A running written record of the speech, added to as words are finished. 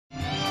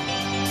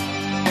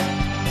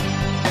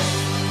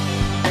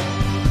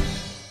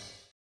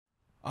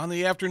On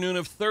the afternoon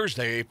of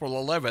Thursday, April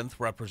 11th,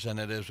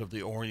 representatives of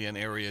the Orion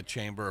Area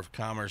Chamber of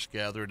Commerce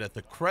gathered at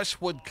the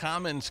Crestwood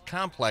Commons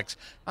complex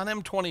on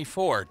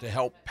M24 to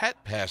help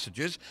Pet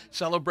Passages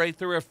celebrate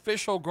their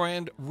official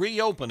grand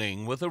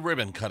reopening with a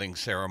ribbon-cutting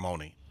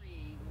ceremony.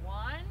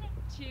 1,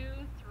 2,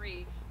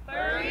 3.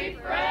 Furry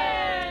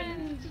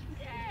friends!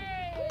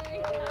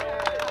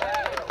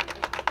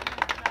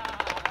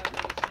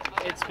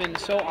 It's been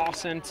so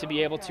awesome to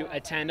be able to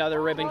attend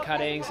other ribbon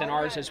cuttings and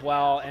ours as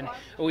well, and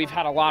we've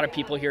had a lot of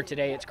people here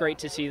today. It's great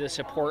to see the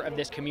support of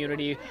this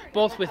community,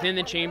 both within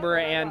the chamber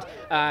and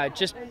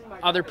just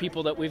other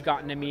people that we've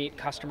gotten to meet,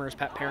 customers,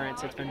 pet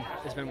parents.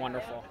 It's been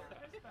wonderful.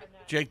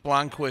 Jake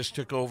Blomquist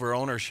took over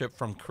ownership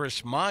from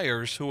Chris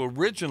Myers, who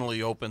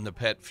originally opened the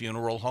pet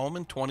funeral home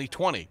in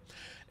 2020.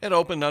 It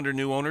opened under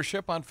new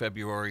ownership on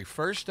February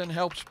 1st and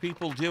helps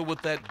people deal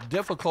with that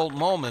difficult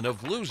moment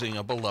of losing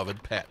a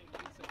beloved pet.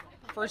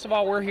 First of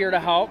all, we're here to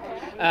help,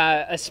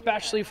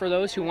 especially for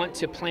those who want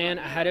to plan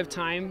ahead of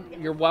time.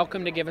 You're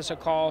welcome to give us a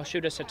call,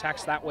 shoot us a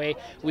text. That way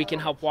we can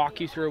help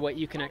walk you through what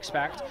you can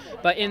expect.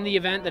 But in the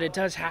event that it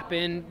does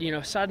happen,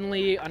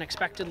 suddenly,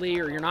 unexpectedly,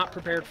 or you're not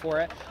prepared for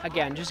it,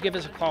 again, just give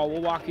us a call.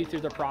 We'll walk you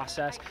through the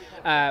process.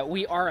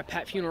 We are a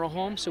pet funeral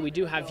home, so we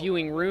do have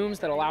viewing rooms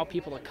that allow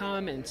people to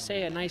come and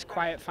say a nice,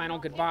 quiet, final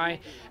goodbye,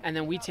 and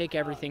then we take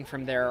everything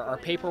from there. Our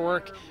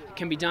paperwork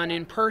can be done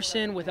in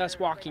person with us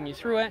walking you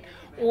through it,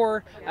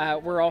 or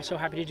we're also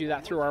happy to do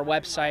that through our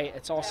website.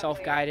 It's all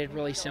self-guided,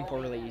 really simple,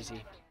 really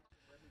easy.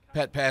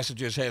 Pet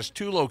Passages has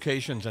 2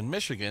 locations in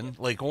Michigan,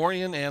 Lake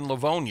Orion and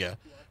Livonia.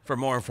 For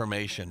more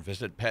information,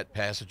 visit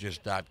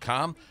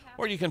petpassages.com,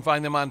 or you can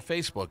find them on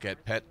Facebook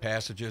at Pet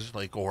Passages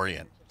Lake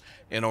Orion.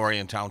 In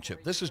Orion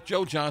Township, this is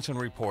Joe Johnson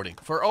reporting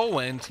for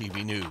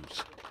ONTV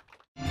News.